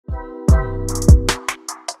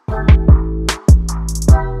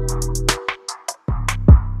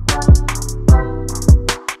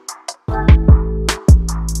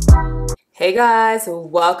Hey guys,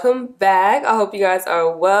 welcome back. I hope you guys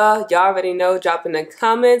are well. Y'all already know, drop in the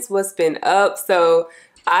comments what's been up. So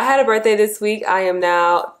I had a birthday this week. I am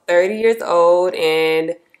now 30 years old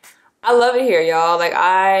and I love it here, y'all. Like,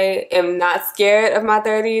 I am not scared of my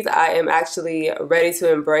 30s. I am actually ready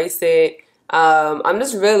to embrace it. I'm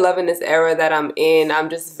just really loving this era that I'm in. I'm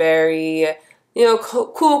just very,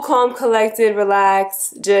 cool, calm, collected,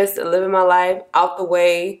 relaxed, just living my life out the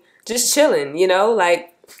way, just chilling, like,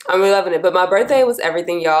 I'm really loving it. But my birthday was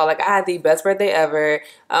everything, y'all. Like, I had the best birthday ever.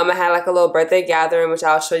 I had like a little birthday gathering, which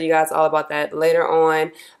I'll show you guys all about that later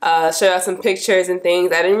on. Show you some pictures and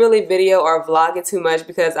things. I didn't really video or vlog it too much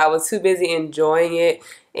because I was too busy enjoying it.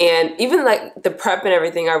 And even like the prep and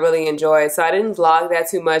everything I really enjoyed. So I didn't vlog that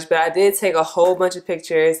too much, but I did take a whole bunch of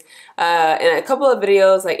pictures and a couple of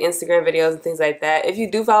videos, like Instagram videos and things like that. If you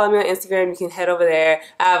do follow me on Instagram, you can head over there.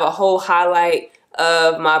 I have a whole highlight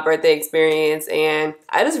of my birthday experience and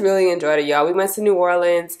I just really enjoyed it, y'all. We went to New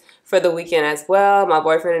Orleans for the weekend as well, my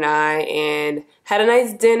boyfriend and I, and had a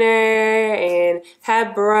nice dinner and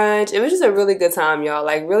had brunch. It was just a really good time, y'all.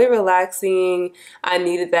 Like, really relaxing. I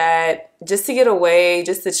needed that just to get away,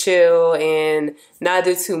 just to chill and not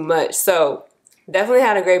do too much. So definitely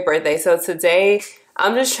had a great birthday. So today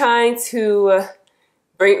I'm just trying to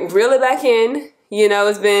reel it back in. You know,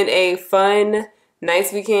 it's been a fun,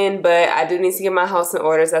 nice weekend, but I do need to get my house in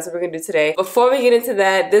order, so that's what we're gonna do today. Before we get into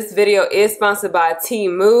that, this video is sponsored by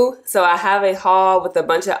Temu. So I have a haul with a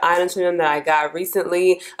bunch of items from them that I got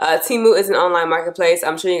recently. Temu is an online marketplace.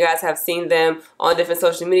 I'm sure you guys have seen them on different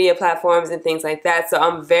social media platforms and things like that. So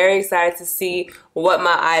I'm very excited to see what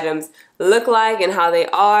my items look like and how they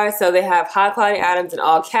are. So they have high quality items in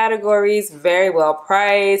all categories, very well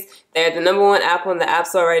priced. They're the #1 app on the App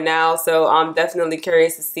Store right now, so I'm definitely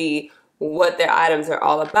curious to see what their items are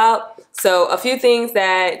all about. So a few things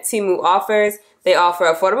that Temu offers: they offer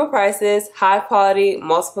affordable prices, high quality,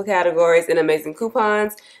 multiple categories, and amazing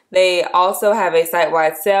coupons. They also have a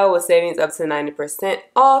site-wide sale with savings up to 90%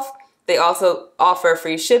 off. They also offer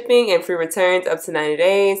free shipping and free returns up to 90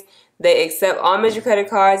 days. They accept all major credit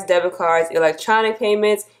cards, debit cards, electronic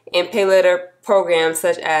payments, and pay later programs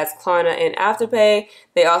such as Klarna and Afterpay.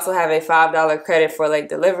 They also have a $5 credit for late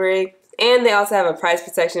delivery. And they also have a price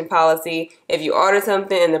protection policy. If you order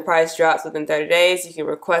something and the price drops within 30 days, you can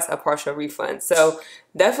request a partial refund. So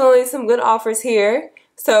definitely some good offers here.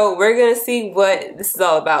 So we're going to see what this is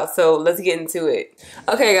all about. So let's get into it.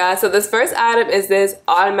 Okay, guys, so this first item is this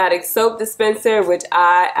automatic soap dispenser, which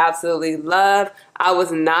I absolutely love. I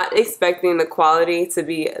was not expecting the quality to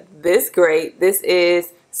be this great. This is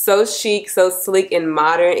so chic, so sleek and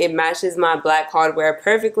modern. It matches my black hardware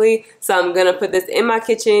perfectly. So I'm gonna put this in my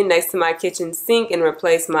kitchen next to my kitchen sink and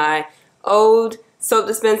replace my old soap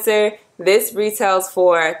dispenser. This retails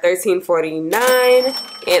for $13.49,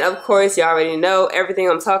 and of course you already know everything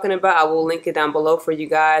I'm talking about. I will link it down below for you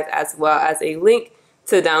guys, as well as a link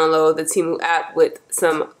to download the Temu app with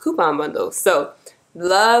some coupon bundles. So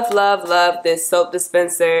love, love, love this soap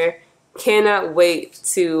dispenser. Cannot wait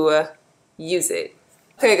to use it.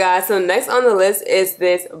 Okay guys, so next on the list is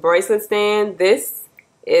this bracelet stand. This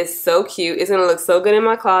is so cute. It's gonna look so good in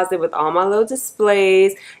my closet with all my little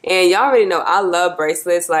displays. And y'all already know I love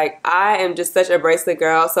bracelets. Like, I am just such a bracelet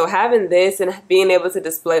girl. So having this and being able to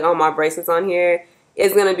display all my bracelets on here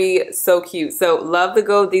is gonna be so cute. So love the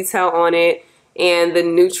gold detail on it and the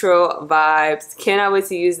neutral vibes. Cannot wait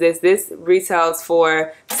to use this. This retails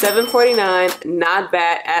for $7.49. Not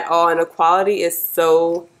bad at all, and the quality is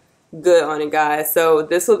so good on it, guys. So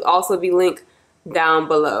this will also be linked down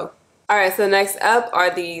below. Alright, so next up are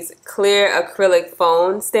these clear acrylic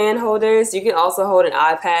phone stand holders. You can also hold an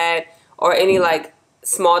iPad or any like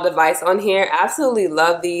small device on here. Absolutely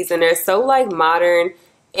love these, and they're so like modern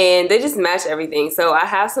and they just match everything. So I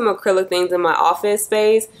have some acrylic things in my office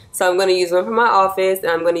space, so I'm going to use one for my office and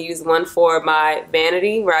I'm going to use one for my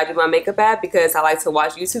vanity where I do my makeup at, because I like to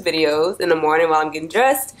watch YouTube videos in the morning while I'm getting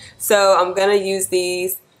dressed. So I'm going to use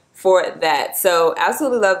these for that. So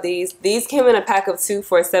absolutely love these. These came in a pack of 2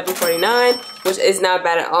 for $7.49, which is not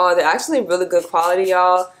bad at all. They're actually really good quality,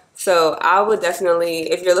 y'all. So I would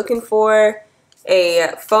definitely, if you're looking for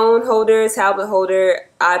a phone holder, tablet holder,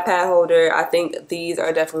 iPad holder, I think these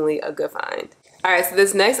are definitely a good find. Alright, so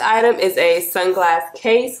this next item is a sunglass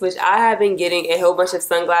case, which I have been getting a whole bunch of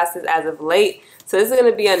sunglasses as of late. So this is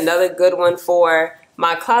going to be another good one for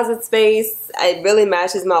my closet space. It really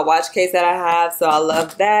matches my watch case that I have, so I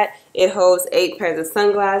love that. It holds 8 pairs of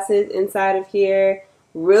sunglasses inside of here.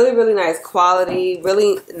 Really, really nice quality,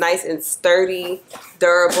 really nice and sturdy,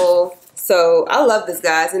 durable. So I love this,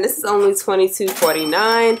 guys, and this is only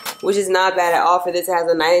 $22.49, which is not bad at all for this. It has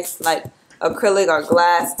a nice like acrylic or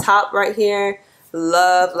glass top right here.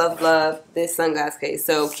 Love, love, love this sunglass case.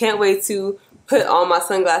 So can't wait to put all my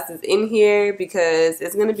sunglasses in here because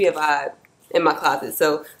it's going to be a vibe in my closet.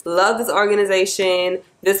 So love this organization.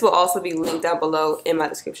 This will also be linked down below in my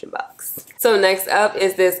description box. So next up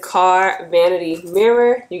is this car vanity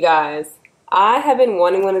mirror. You guys, I have been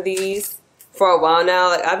wanting one of these for a while now.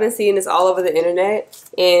 Like, I've been seeing this all over the internet,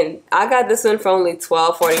 and I got this one for only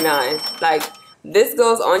 $12.49. Like, this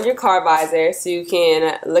goes on your car visor so you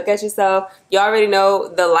can look at yourself. You already know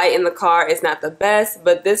the light in the car is not the best,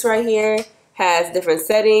 but this right here has different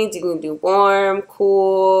settings. You can do warm,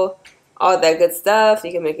 cool, all that good stuff.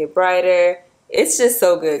 You can make it brighter. It's just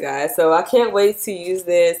so good, guys. So I can't wait to use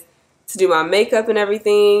this to do my makeup and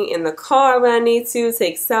everything in the car when I need to,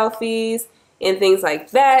 take selfies and things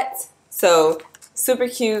like that. So super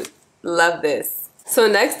cute. Love this. So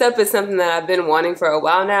next up is something that I've been wanting for a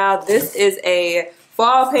while now. This is a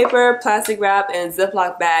fall paper, plastic wrap, and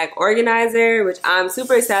Ziploc bag organizer, which I'm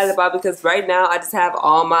super excited about because right now I just have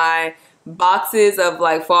all my boxes of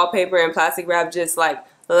like fall paper and plastic wrap just like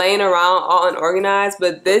laying around all unorganized.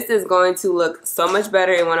 But this is going to look so much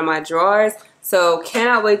better in one of my drawers. So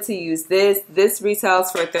cannot wait to use this. This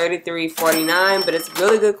retails for $33.49, but it's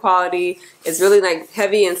really good quality. It's really like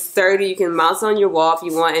heavy and sturdy. You can mount it on your wall if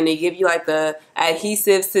you want, and they give you like the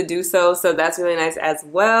adhesives to do so. So that's really nice as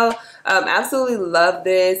well. Absolutely love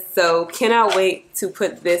this. So cannot wait to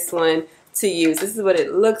put this one to use. This is what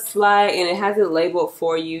it looks like, and it has it labeled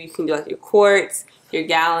for you. You can do like your quarts, your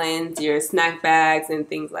gallons, your snack bags, and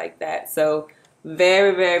things like that. So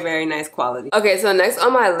very, very, very nice quality. Okay, so next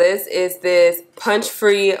on my list is this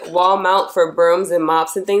punch-free wall mount for brooms and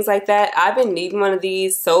mops and things like that. I've been needing one of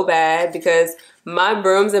these so bad because my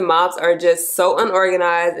brooms and mops are just so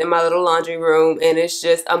unorganized in my little laundry room, and it's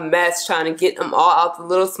just a mess trying to get them all out the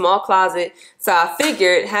little small closet. So I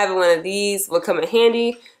figured having one of these would come in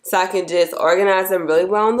handy so I can just organize them really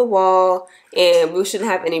well on the wall, and we shouldn't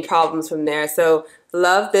have any problems from there. So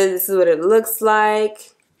love this. This is what it looks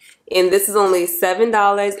like. And this is only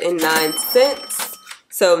 $7.09.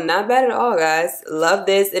 So not bad at all, guys. Love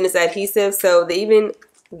this. And it's adhesive. So they even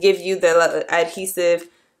give you the adhesive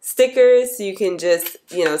stickers. So you can just,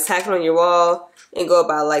 you know, tack it on your wall and go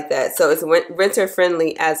about like that. So it's renter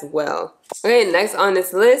friendly as well. Okay, next on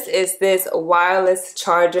this list is this wireless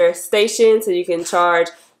charger station. So you can charge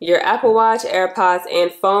your Apple Watch, AirPods,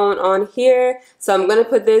 and phone on here. So I'm going to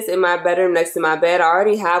put this in my bedroom next to my bed. I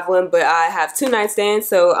already have one, but I have two nightstands,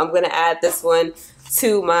 so I'm going to add this one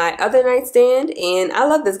to my other nightstand. And I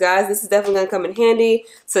love this, guys. This is definitely going to come in handy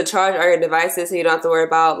to charge all your devices so you don't have to worry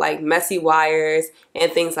about like messy wires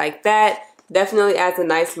and things like that. Definitely adds a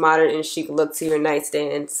nice modern and chic look to your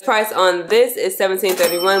nightstands. Price on this is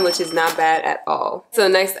 $17.31, which is not bad at all. So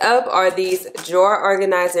next up are these drawer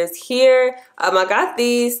organizers here. I got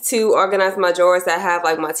these to organize my drawers that have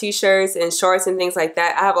like my t-shirts and shorts and things like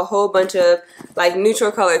that. I have a whole bunch of like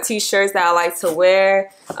neutral color t-shirts that I like to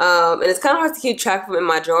wear. And it's kind of hard to keep track of them in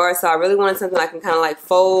my drawer, so I really wanted something I can kind of like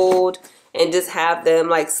fold and just have them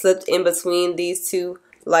like slipped in between these two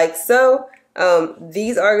like so.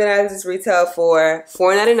 These organizers retail for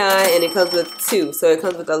 $4.99, and it comes with two. So it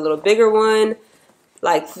comes with a little bigger one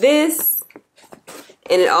like this,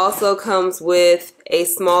 and it also comes with a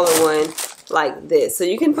smaller one like this. So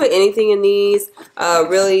you can put anything in these,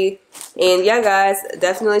 really. And yeah, guys,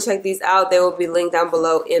 definitely check these out. They will be linked down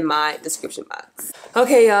below in my description box.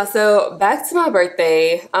 Okay, y'all, so back to my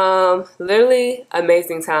birthday. Literally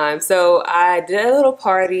amazing time. So I did a little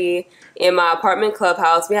party in my apartment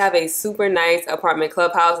clubhouse. We have a super nice apartment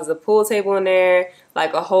clubhouse. There's a pool table in there,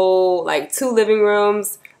 like a whole, like 2 living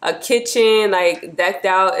rooms, a kitchen, like decked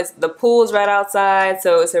out. The pool's right outside,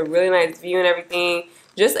 so it's a really nice view and everything.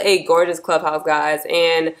 Just a gorgeous clubhouse, guys.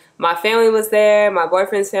 And my family was there. My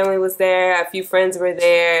boyfriend's family was there. A few friends were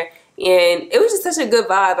there. And it was just such a good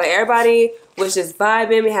vibe. Like, everybody was just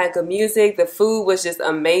vibing. We had good music. The food was just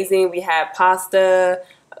amazing. We had pasta,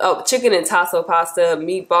 chicken and tasso pasta,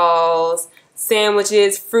 meatballs,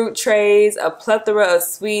 sandwiches, fruit trays, a plethora of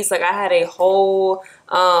sweets. Like, I had a whole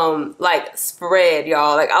like spread,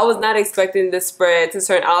 y'all. Like, I was not expecting this spread to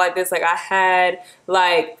turn out like this. Like, I had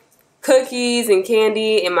like cookies and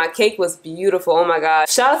candy, and my cake was beautiful. Oh my god.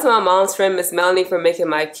 Shout out to my mom's friend, Miss Melanie, for making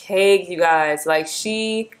my cake, you guys. Like,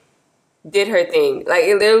 she did her thing. Like,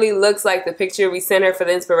 it literally looks like the picture we sent her for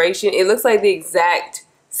the inspiration. It looks like the exact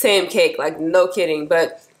same cake, like, no kidding.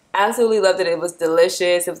 But absolutely loved it. It was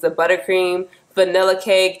delicious. It was a buttercream vanilla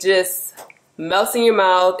cake, just melts in your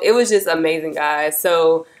mouth. It was just amazing, guys.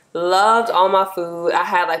 So Loved all my food. I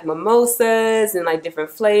had like mimosas and like different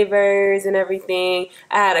flavors and everything.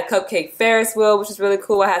 I had a cupcake Ferris wheel, which was really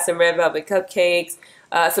cool. I had some red velvet cupcakes,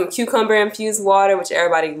 some cucumber infused water, which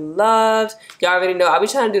everybody loved. Y'all already know I'll be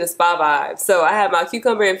trying to do the spa vibe. So I had my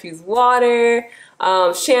cucumber infused water,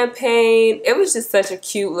 champagne. It was just such a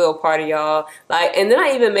cute little party, y'all. Like, and then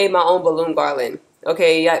I even made my own balloon garland.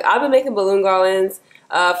 Okay, yeah, I've been making balloon garlands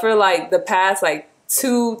for like the past like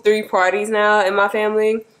 2-3 parties now in my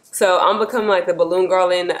family. So I'm becoming like the balloon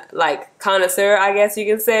garland like connoisseur, I guess you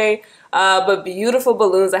can say. But beautiful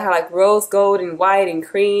balloons. I had like rose gold and white and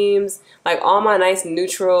creams, like all my nice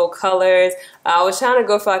neutral colors. I was trying to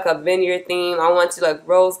go for like a vineyard theme. I wanted to like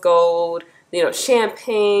rose gold, you know,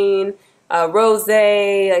 champagne,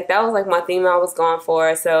 rosé. Like that was like my theme I was going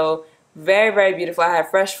for. So very, very beautiful. I had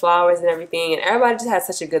fresh flowers and everything, and everybody just had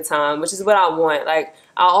such a good time, which is what I want. Like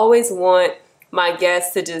I always want my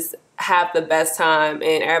guests to just have the best time,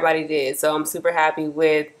 and everybody did. So I'm super happy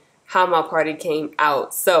with how my party came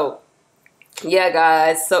out. So yeah,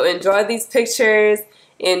 guys, so enjoy these pictures,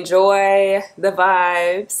 enjoy the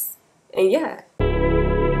vibes, and yeah.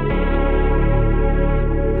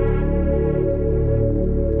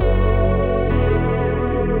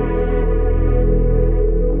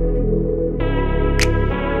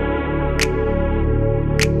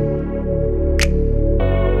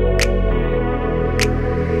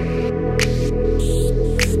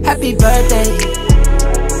 Happy birthday,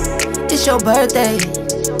 it's your birthday.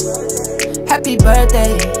 Happy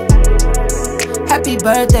birthday, happy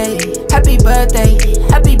birthday, happy birthday,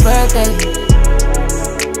 happy birthday.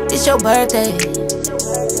 It's your birthday.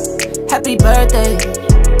 Happy birthday,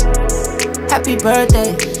 happy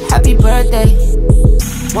birthday, happy birthday.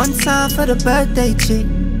 One time for the birthday chick,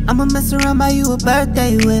 I'ma mess around buy you a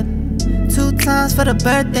birthday whip. 2 times for the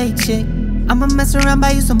birthday chick, I'ma mess around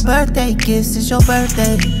buy you some birthday gifts. It's your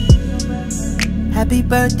birthday. Happy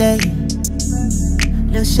birthday,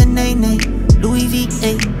 Lil Shanae, Louis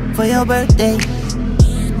V8 for your birthday.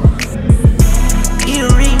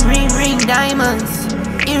 Earring, ring, diamonds.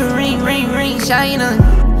 Earring, ring, shiner.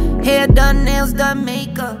 Hair done, nails done,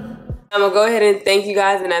 makeup. I'm gonna go ahead and thank you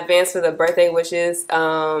guys in advance for the birthday wishes.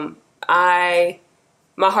 My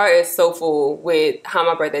heart is so full with how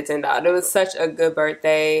my birthday turned out. It was such a good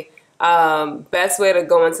birthday. Best way to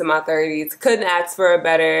go into my 30s. Couldn't ask for a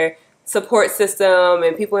better support system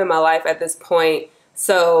and people in my life at this point.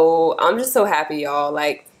 So I'm just so happy, y'all.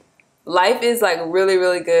 Like, life is like really,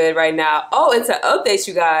 really good right now. Oh, and to update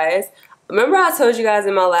you guys, remember I told you guys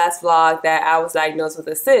in my last vlog that I was diagnosed with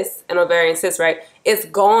a cyst, an ovarian cyst, right? It's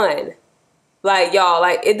gone. Like, y'all,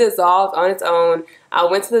 like it dissolved on its own. I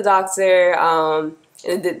went to the doctor, and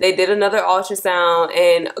they did another ultrasound,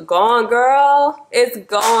 and gone, girl. It's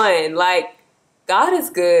gone. Like, God is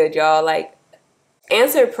good, y'all. Like,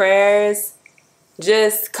 answered prayers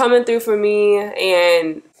just coming through for me,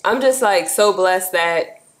 and I'm just like so blessed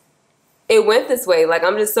that it went this way. Like,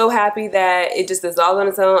 I'm just so happy that it just dissolved on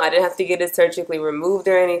its own. I didn't have to get it surgically removed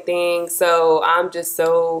or anything. So I'm just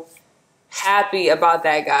so happy about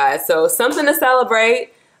that, guys. So something to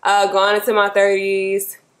celebrate. Going into my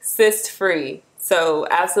 30s, cyst free. So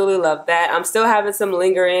absolutely love that. I'm still having some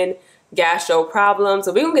lingering gastro problems,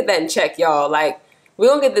 so we're gonna get that in check, y'all. Like, we're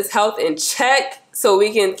gonna get this health in check so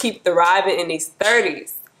we can keep thriving in these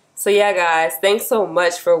 30s. So yeah, guys, thanks so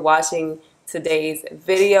much for watching today's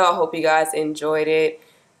video. I hope you guys enjoyed it.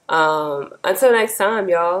 Until next time,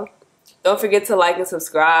 y'all, don't forget to like and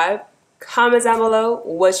subscribe. Comment down below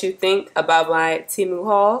what you think about my Temu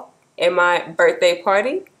haul and my birthday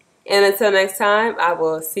party. And until next time, I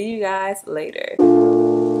will see you guys later.